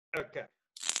Okay.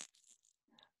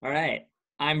 All right.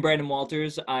 I'm Brandon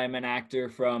Walters. I'm an actor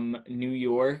from New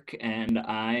York, and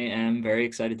I am very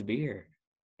excited to be here.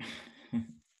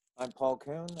 I'm Paul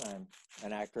Kuhn. I'm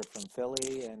an actor from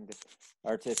Philly and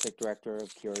artistic director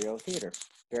of Curio Theater.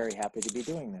 Very happy to be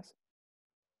doing this.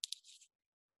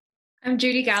 I'm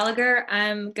Judy Gallagher.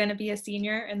 I'm going to be a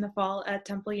senior in the fall at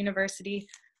Temple University,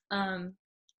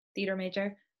 theater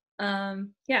major.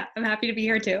 Yeah, I'm happy to be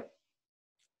here too.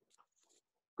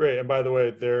 Great. And by the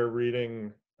way, they're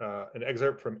reading an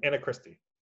excerpt from Anna Christie.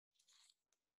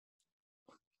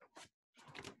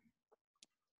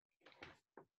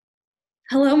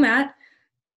 Hello, Matt.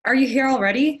 Are you here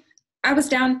already? I was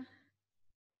down.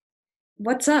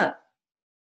 What's up?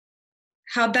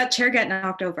 How'd that chair get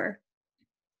knocked over?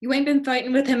 You ain't been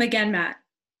fighting with him again, Matt.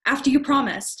 After you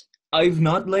promised. I've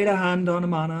not laid a hand on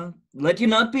him, Anna. Let you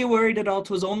not be worried at all.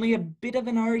 'Twas only a bit of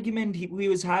an argument we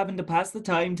was having to pass the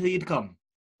time till you'd come.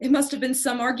 It must have been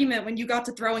some argument when you got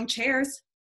to throwing chairs.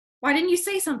 Why didn't you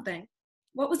say something?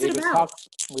 What was it about?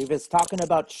 We was talking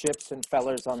about ships and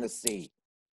fellers on the sea.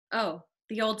 Oh,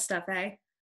 the old stuff, eh?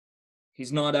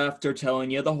 He's not after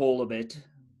telling you the whole of it.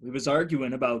 We was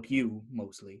arguing about you,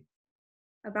 mostly.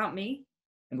 About me?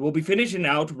 And we'll be finishing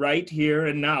out right here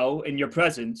and now in your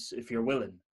presence, if you're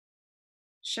willing.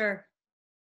 Sure.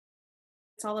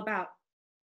 It's all about.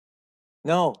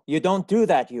 No, you don't do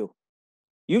that, you.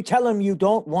 You tell him you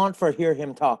don't want for hear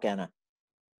him talk, Anna.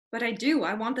 But I do.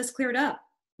 I want this cleared up.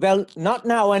 Well, not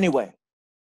now anyway.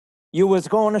 You was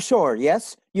going ashore,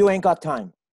 yes? You ain't got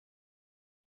time.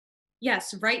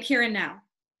 Yes, right here and now.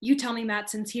 You tell me, Matt,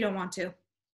 since he don't want to.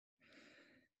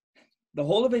 The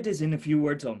whole of it is in a few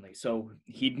words only, so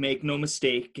he'd make no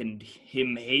mistake, and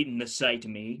him hating the sight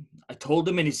of me, I told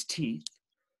him in his teeth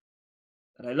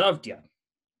that I loved you.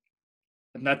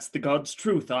 And that's the God's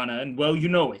truth, Anna, and well, you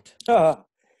know it.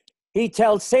 He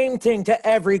tells same thing to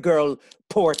every girl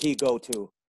port he go to.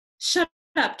 Shut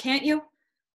up, can't you?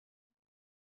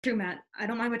 True, Matt. I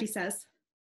don't mind what he says.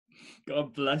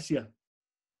 God bless you.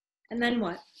 And then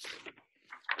what?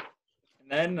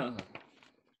 And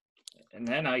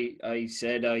then I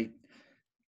said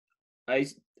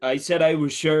I said I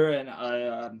was sure, and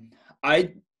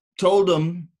I told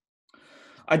him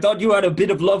I thought you had a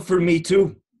bit of love for me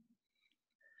too.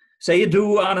 Say you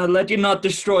do, Anna. Let you not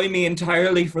destroy me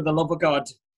entirely for the love of God.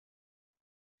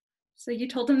 So you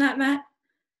told him that, Matt?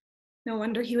 No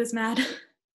wonder he was mad.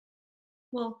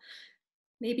 Well,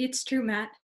 maybe it's true, Matt.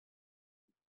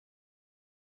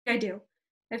 I do.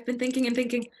 I've been thinking and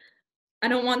thinking. I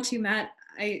don't want to, Matt.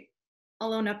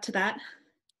 I'll own up to that.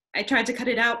 I tried to cut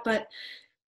it out, but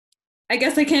I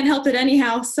guess I can't help it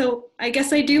anyhow, so I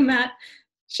guess I do, Matt.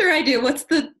 Sure I do. What's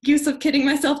the use of kidding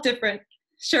myself different?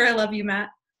 Sure I love you,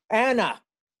 Matt. Anna!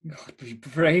 God be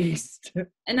praised.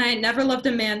 And I had never loved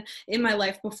a man in my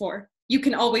life before. You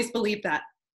can always believe that,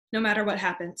 no matter what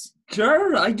happens.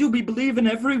 Sure, I do be believing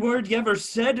every word you ever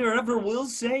said or ever will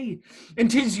say. And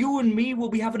 'tis you and me will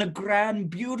be having a grand,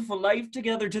 beautiful life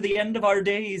together to the end of our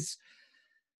days.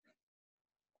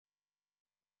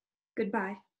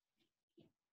 Goodbye.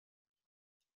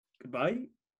 Goodbye?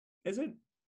 Is it?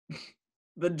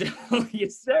 The devil you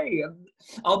say.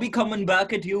 I'll be coming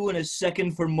back at you in a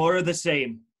second for more of the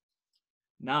same.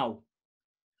 Now,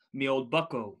 me old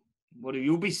bucko, what do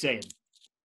you be saying?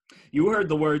 You heard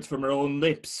the words from her own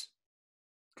lips.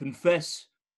 Confess,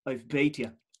 I've bait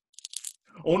you.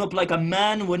 Own up like a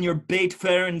man when you're bait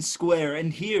fair and square,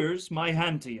 and here's my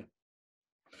hand to you.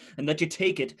 And that you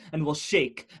take it and will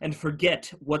shake and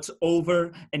forget what's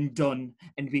over and done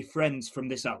and be friends from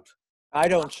this out. I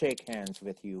don't shake hands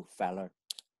with you, feller.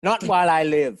 Not while I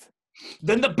live.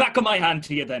 Then the back of my hand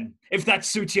to you then, if that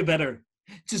suits you better.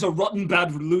 'Tis a rotten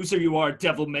bad loser you are,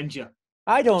 devil mend you.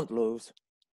 I don't lose.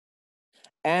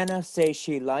 Anna say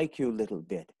she like you little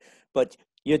bit, but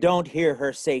you don't hear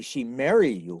her say she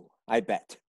marry you, I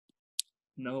bet.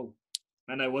 No,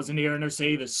 and I wasn't hearing her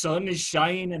say the sun is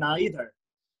shining either.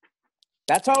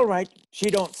 That's all right.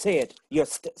 She don't say it. You're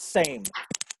same.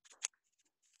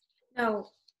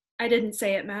 No, I didn't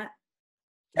say it, Matt.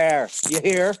 There, you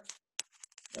hear?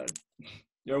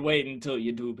 You're waiting till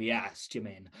you do be asked, you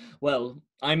mean. Well,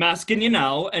 I'm asking you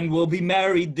now, and we'll be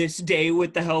married this day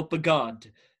with the help of God.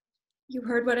 You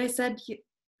heard what I said,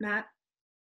 Matt,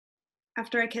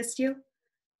 after I kissed you?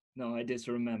 No, I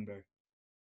disremember.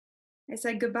 I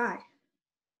said goodbye.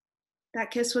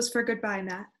 That kiss was for goodbye,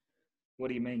 Matt. What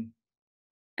do you mean?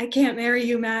 I can't marry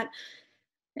you, Matt.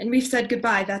 And we've said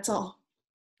goodbye, that's all.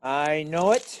 I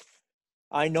know it.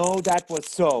 I know that was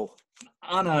so.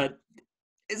 Anna,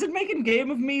 is it making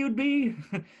game of me you'd be?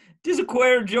 'Tis a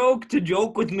queer joke to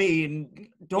joke with me, and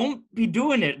don't be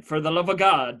doing it for the love of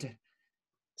God.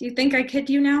 Do you think I kid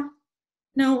you now?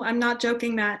 No, I'm not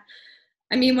joking, Matt.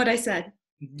 I mean what I said.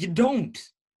 You don't.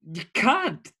 You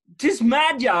can't. 'Tis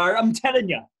mad you are, I'm telling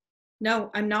you.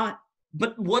 No, I'm not.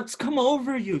 But what's come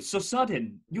over you so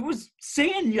sudden? You was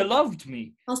saying you loved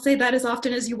me. I'll say that as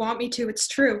often as you want me to. It's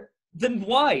true. Then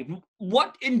why?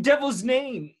 What in devil's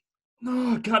name?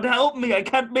 Oh, God help me. I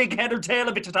can't make head or tail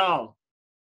of it at all.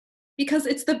 Because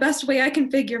it's the best way I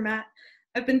can figure, Matt.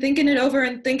 I've been thinking it over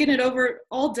and thinking it over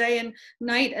all day and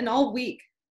night and all week.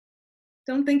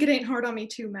 Don't think it ain't hard on me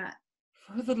too, Matt.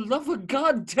 For the love of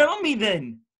God, tell me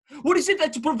then. What is it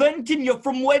that's preventing you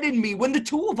from wedding me when the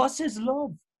two of us is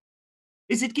love?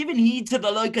 Is it giving heed to the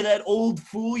like of that old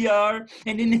fool you are,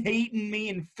 and in hating me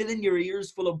and filling your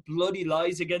ears full of bloody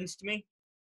lies against me?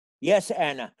 Yes,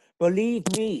 Anna, believe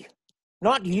me,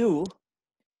 not you.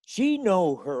 She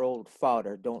know her old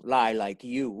father don't lie like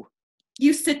you.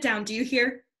 You sit down, do you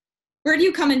hear? Where do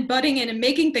you come in butting in and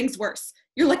making things worse?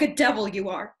 You're like a devil, you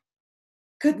are.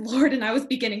 Good Lord, and I was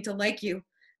beginning to like you.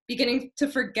 Beginning to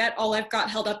forget all I've got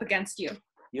held up against you.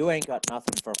 You ain't got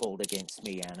nothing for hold against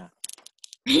me, Anna.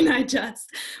 Ain't I just?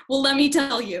 Well, let me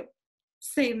tell you.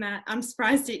 Say, Matt, I'm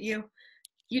surprised at you.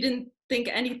 You didn't think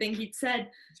anything he'd said.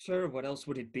 Sure, what else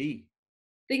would it be?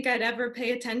 Think I'd ever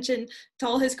pay attention to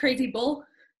all his crazy bull?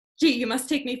 Gee, you must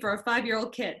take me for a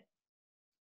 5-year-old kid.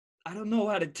 I don't know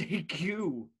how to take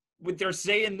you, with your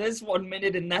saying this one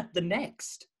minute and that the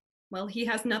next. Well, he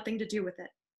has nothing to do with it.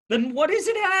 Then what is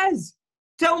it has?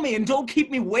 Tell me, and don't keep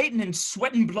me waiting and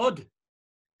sweating blood.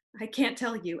 I can't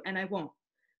tell you, and I won't.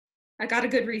 I got a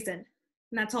good reason,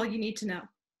 and that's all you need to know.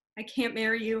 I can't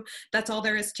marry you, that's all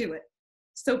there is to it.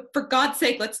 So for God's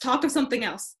sake, let's talk of something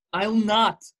else. I'll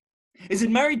not. Is it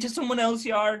married to someone else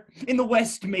you are? In the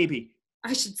West, maybe?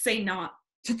 I should say not.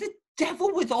 To the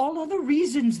devil with all other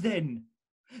reasons, then.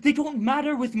 They don't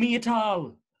matter with me at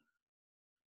all.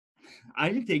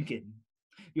 I'm thinking,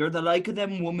 you're the like of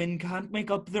them women can't make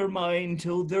up their mind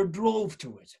till they're drove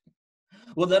to it.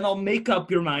 Well, then I'll make up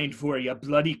your mind for you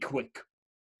bloody quick.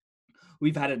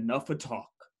 We've had enough of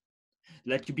talk.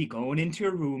 Let you be going into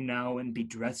your room now and be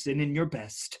dressing in your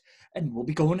best, and we'll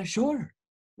be going ashore.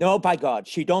 No, by God,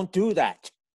 she don't do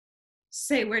that.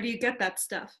 Say, where do you get that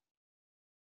stuff?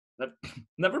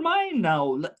 Never mind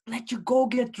now. Let you go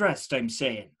get dressed, I'm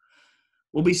saying.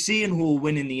 We'll be seeing who'll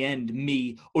win in the end,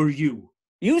 me or you.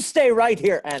 You stay right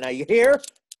here, Anna, you hear?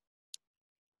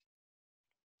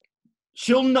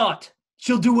 She'll not.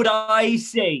 She'll do what I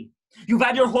say. You've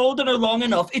had your hold on her long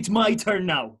enough. It's my turn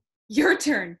now. Your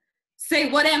turn.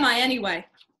 Say, what am I anyway?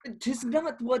 'Tis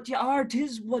not what you are,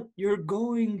 'tis what you're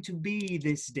going to be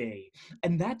this day.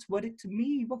 And that's what it to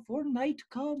me before night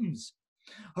comes.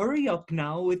 Hurry up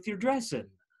now with your dressing.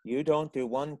 You don't do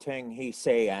one thing he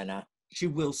say, Anna. She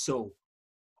will so.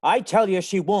 I tell you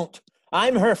she won't.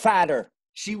 I'm her father.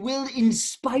 She will in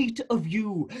spite of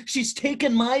you. She's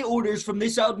taken my orders from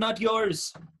this out, not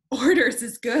yours. Orders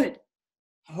is good.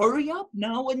 Hurry up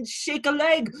now and shake a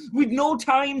leg. We've no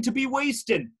time to be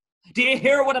wasting. Do you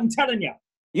hear what I'm telling you?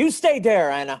 You stay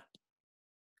there, Anna.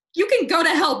 You can go to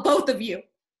hell, both of you.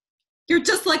 You're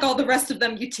just like all the rest of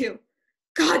them, you two.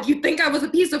 God, you'd think I was a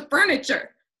piece of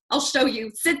furniture. I'll show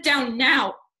you. Sit down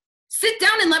now. Sit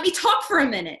down and let me talk for a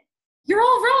minute. You're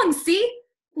all wrong, see?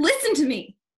 Listen to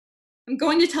me. I'm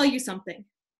going to tell you something,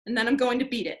 and then I'm going to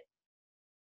beat it.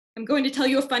 I'm going to tell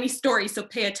you a funny story, so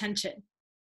pay attention.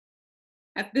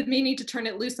 I've been meaning to turn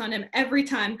it loose on him every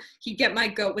time he'd get my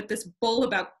goat with this bull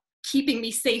about keeping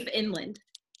me safe inland.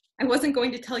 I wasn't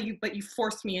going to tell you, but you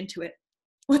forced me into it.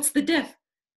 What's the diff?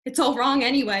 It's all wrong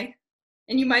anyway,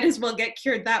 and you might as well get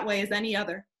cured that way as any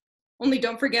other. Only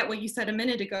don't forget what you said a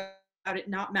minute ago about it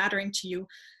not mattering to you.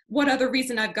 What other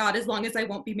reason I've got as long as I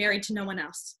won't be married to no one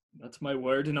else? That's my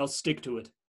word, and I'll stick to it.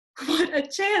 What a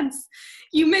chance!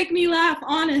 You make me laugh,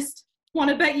 honest. Want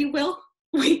to bet you will?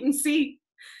 Wait and see.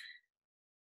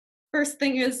 First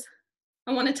thing is,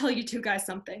 I want to tell you two guys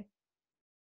something.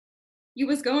 You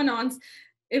was going on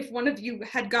if one of you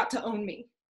had got to own me.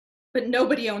 But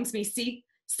nobody owns me, see?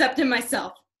 Except in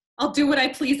myself. I'll do what I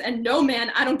please, and no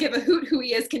man, I don't give a hoot who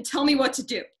he is, can tell me what to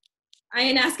do. I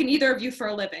ain't asking either of you for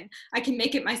a living. I can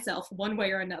make it myself, one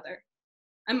way or another.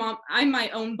 I'm my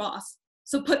own boss.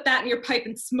 So put that in your pipe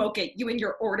and smoke it, you and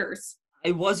your orders.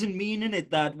 I wasn't meaning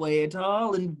it that way at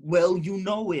all, and well, you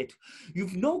know it.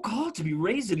 You've no call to be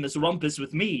raising this rumpus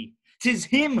with me. 'Tis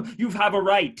him you've have a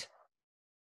right.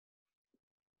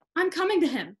 I'm coming to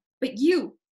him, but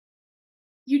you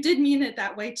did mean it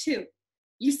that way too.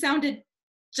 You sounded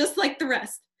just like the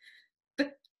rest.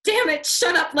 But damn it,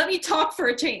 shut up, let me talk for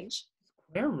a change.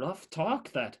 Queer rough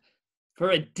talk that. For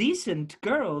a decent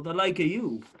girl the like of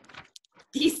you.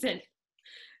 Decent?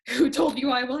 Who told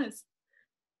you I was?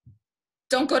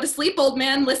 Don't go to sleep, old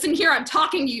man. Listen here, I'm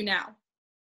talking to you now.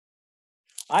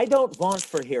 I don't want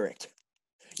to hear it.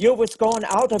 You was going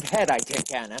out of head, I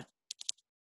think, Anna.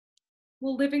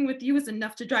 Well, living with you is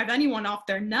enough to drive anyone off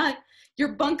their nut.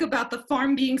 Your bunk about the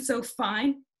farm being so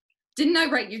fine. Didn't I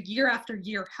write you year after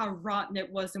year how rotten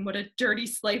it was and what a dirty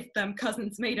slave them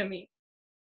cousins made of me?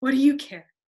 What do you care?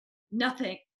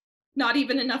 Nothing. Not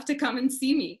even enough to come and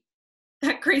see me.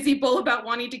 That crazy bull about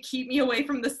wanting to keep me away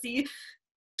from the sea.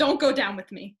 Don't go down with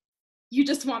me. You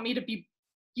just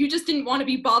didn't want to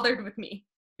be bothered with me.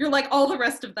 You're like all the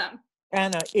rest of them.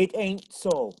 Anna, it ain't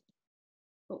so.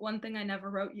 But one thing I never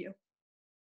wrote you.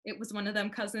 It was one of them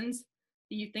cousins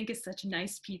that you think is such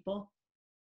nice people.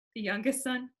 The youngest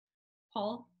son,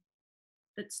 Paul,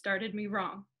 that started me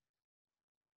wrong.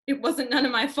 It wasn't none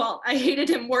of my fault. I hated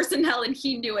him worse than hell and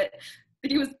he knew it.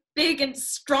 But he was big and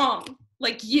strong,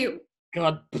 like you.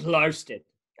 God blarst it.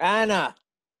 Anna!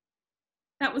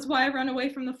 That was why I ran away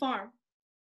from the farm.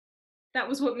 That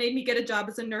was what made me get a job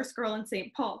as a nurse girl in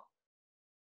St. Paul.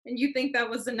 And you think that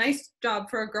was a nice job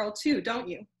for a girl too, don't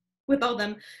you? With all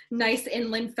them nice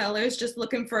inland fellers just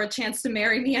looking for a chance to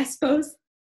marry me, I suppose.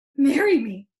 Marry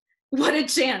me? What a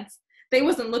chance. They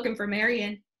wasn't looking for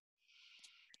marrying.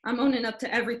 I'm owning up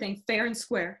to everything fair and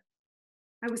square.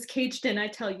 I was caged in, I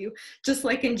tell you, just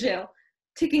like in jail,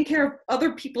 taking care of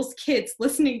other people's kids,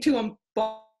 listening to them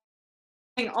bawling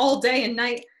all day and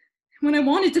night when I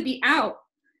wanted to be out.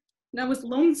 And I was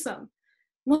lonesome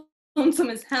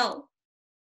as hell.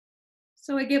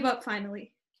 So I gave up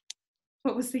finally.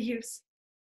 What was the use?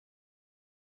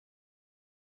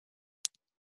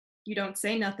 You don't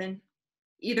say nothing,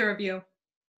 either of you.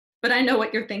 But I know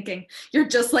what you're thinking. You're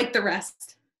just like the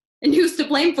rest. And who's to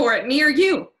blame for it, me or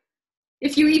you?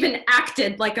 If you even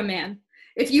acted like a man,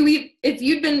 if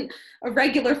you'd been a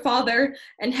regular father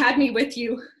and had me with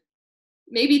you,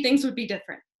 maybe things would be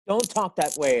different. Don't talk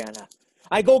that way, Anna.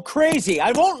 I go crazy.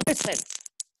 I won't listen.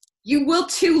 You will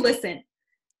too listen.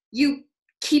 You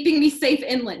keeping me safe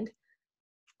inland.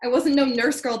 I wasn't no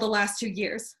nurse girl the last 2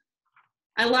 years.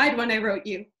 I lied when I wrote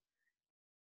you.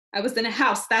 I was in a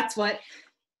house, that's what.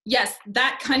 Yes,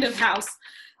 that kind of house.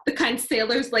 The kind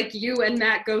sailors like you and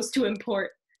Matt goes to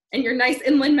import. And your nice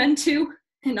inland men too.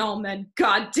 And all men,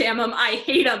 god damn them, I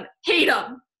hate them, hate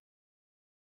them.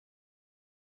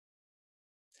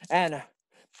 Anna,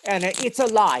 it's a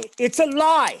lie. It's a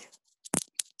lie.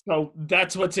 So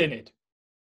that's what's in it.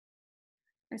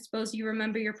 I suppose you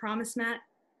remember your promise, Matt?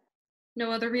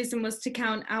 No other reason was to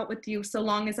count out with you so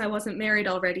long as I wasn't married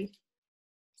already.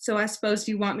 So I suppose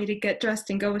you want me to get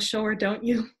dressed and go ashore, don't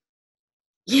you?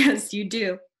 Yes, you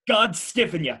do. God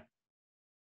stiffen you.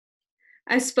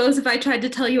 I suppose if I tried to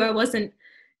tell you I wasn't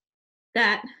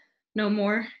that no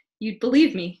more, you'd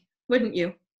believe me, wouldn't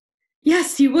you?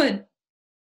 Yes, you would.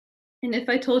 And if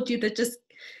I told you that just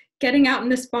getting out in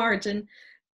this barge and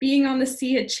being on the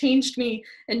sea had changed me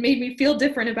and made me feel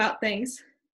different about things,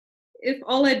 if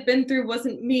all I'd been through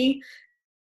wasn't me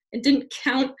and didn't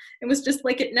count and was just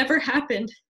like it never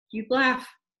happened, you'd laugh,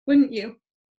 wouldn't you?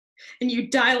 And you'd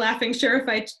die laughing, sure, if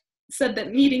I said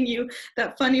that meeting you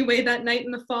that funny way that night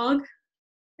in the fog,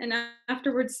 and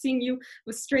afterwards seeing you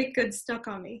with straight goods stuck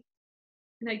on me.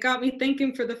 And it got me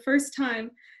thinking for the first time,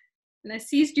 and I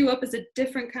seized you up as a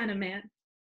different kind of man.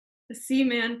 A sea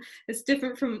man is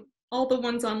different from all the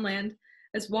ones on land,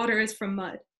 as water is from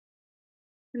mud.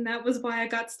 And that was why I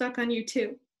got stuck on you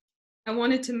too. I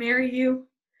wanted to marry you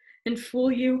and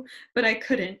fool you, but I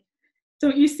couldn't.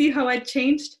 Don't you see how I'd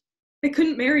changed? I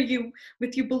couldn't marry you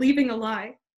with you believing a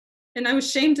lie. And I was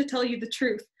ashamed to tell you the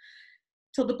truth,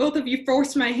 till the both of you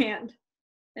forced my hand.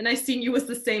 And I seen you was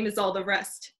the same as all the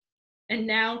rest. And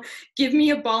now, give me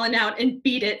a ballin' out and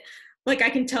beat it like I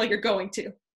can tell you're going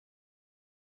to.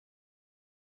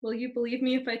 Will you believe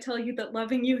me if I tell you that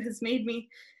loving you has made me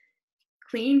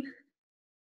clean?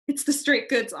 It's the straight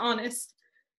goods, honest.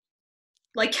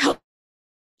 Like hell.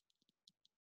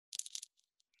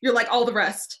 You're like all the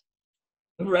rest.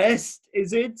 The rest,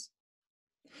 is it?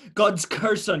 God's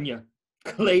curse on you.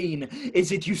 Clean,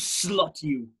 is it, you slut,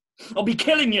 you? I'll be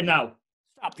killing you now.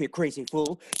 Stop, you crazy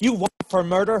fool. You want for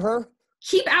murder her?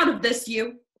 Keep out of this,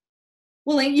 you.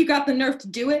 Well, ain't you got the nerve to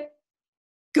do it?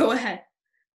 Go ahead.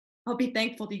 I'll be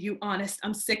thankful to you, honest.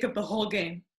 I'm sick of the whole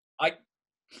game.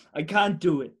 I can't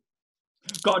do it.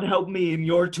 God help me in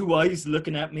your two eyes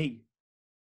looking at me.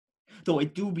 Though I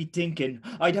do be thinking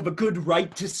I'd have a good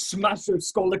right to smash her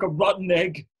skull like a rotten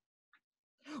egg.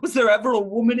 Was there ever a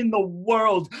woman in the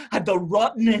world had the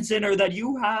rottenness in her that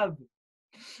you have?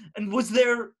 And was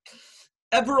there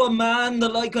Ever a man the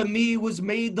like of me was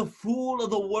made the fool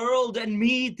of the world, and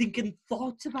me thinking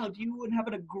thoughts about you and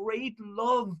having a great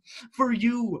love for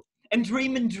you and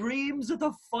dreaming dreams of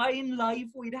the fine life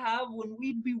we'd have when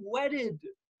we'd be wedded.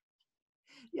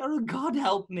 Yet, God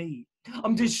help me,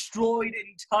 I'm destroyed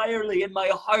entirely and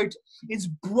my heart is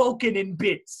broken in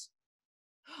bits.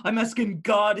 I'm asking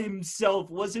God himself,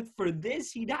 was it for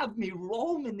this he'd have me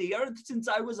roam in the earth since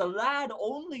I was a lad,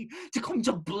 only to come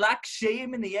to black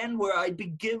shame in the end, where I'd be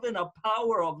given a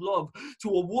power of love to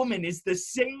a woman is the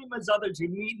same as others who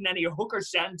meet in any hooker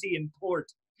shanty in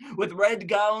port, with red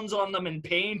gowns on them and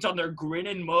paint on their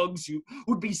grinning mugs, who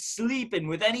would be sleeping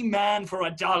with any man for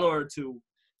 $1 or $2.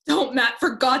 Don't, Mat,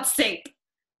 for God's sake.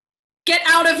 Get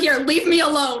out of here. Leave me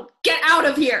alone. Get out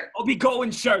of here. I'll be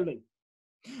going, Shirley.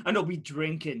 And I'll be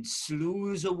drinking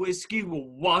slews of whiskey will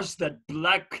wash that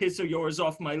black kiss of yours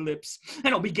off my lips.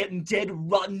 And I'll be getting dead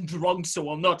rotten drunk so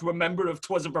I'll not remember if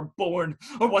 'twas ever born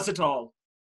or was it all.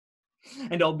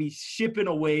 And I'll be shipping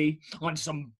away on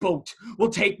some boat will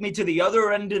take me to the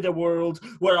other end of the world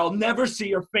where I'll never see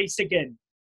your face again.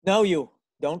 No, you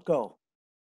don't go.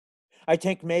 I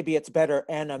think maybe it's better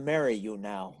Anna marry you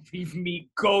now. Leave me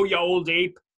go, you old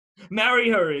ape. Marry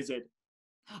her, is it?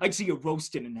 I'd see you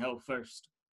roasting in hell first.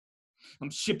 I'm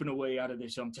shipping away out of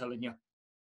this, I'm telling you.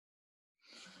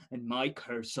 And my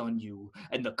curse on you,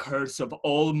 and the curse of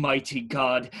Almighty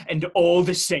God and all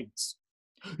the saints.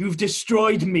 You've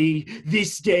destroyed me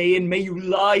this day, and may you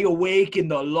lie awake in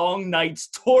the long nights,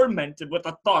 tormented with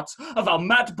the thoughts of our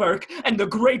Mat Burke and the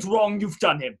great wrong you've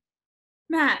done him.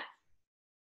 Mat.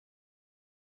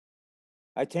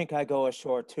 I think I go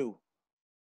ashore too.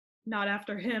 Not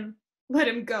after him. Let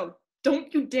him go.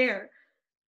 Don't you dare.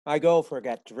 I go for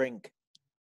get drink.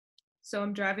 So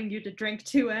I'm driving you to drink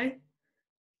too, eh?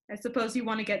 I suppose you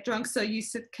want to get drunk so you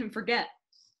can forget.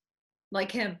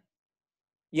 Like him.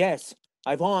 Yes,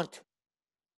 I want.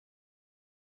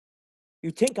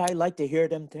 You think I like to hear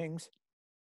them things?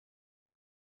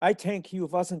 I think you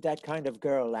wasn't that kind of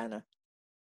girl, Anna.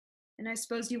 And I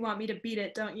suppose you want me to beat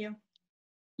it, don't you?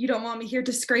 You don't want me here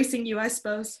disgracing you, I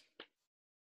suppose.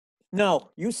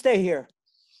 No, you stay here.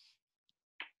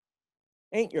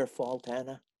 Ain't your fault,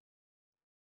 Anna.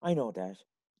 I know that.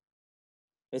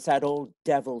 It's that old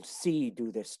devil sea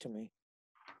do this to me.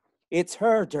 It's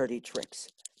her dirty tricks.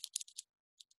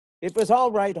 It was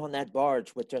all right on that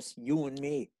barge with just you and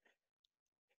me.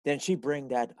 Then she bring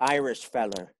that Irish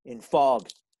feller in fog.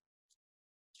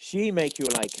 She make you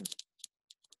like him.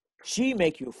 She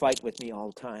make you fight with me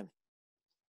all time.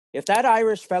 If that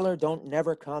Irish feller don't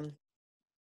never come,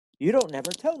 you don't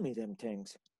never tell me them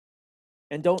things.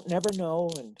 And don't never know,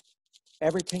 and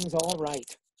everything's all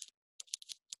right.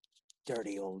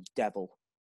 Dirty old devil.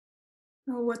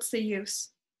 Oh, what's the use?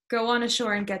 Go on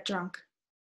ashore and get drunk.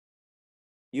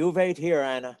 You wait here,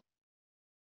 Anna.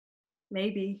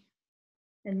 Maybe.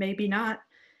 And maybe not.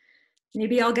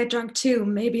 Maybe I'll get drunk too.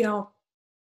 Maybe I'll...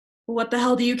 What the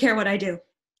hell do you care what I do?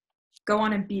 Go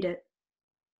on and beat it.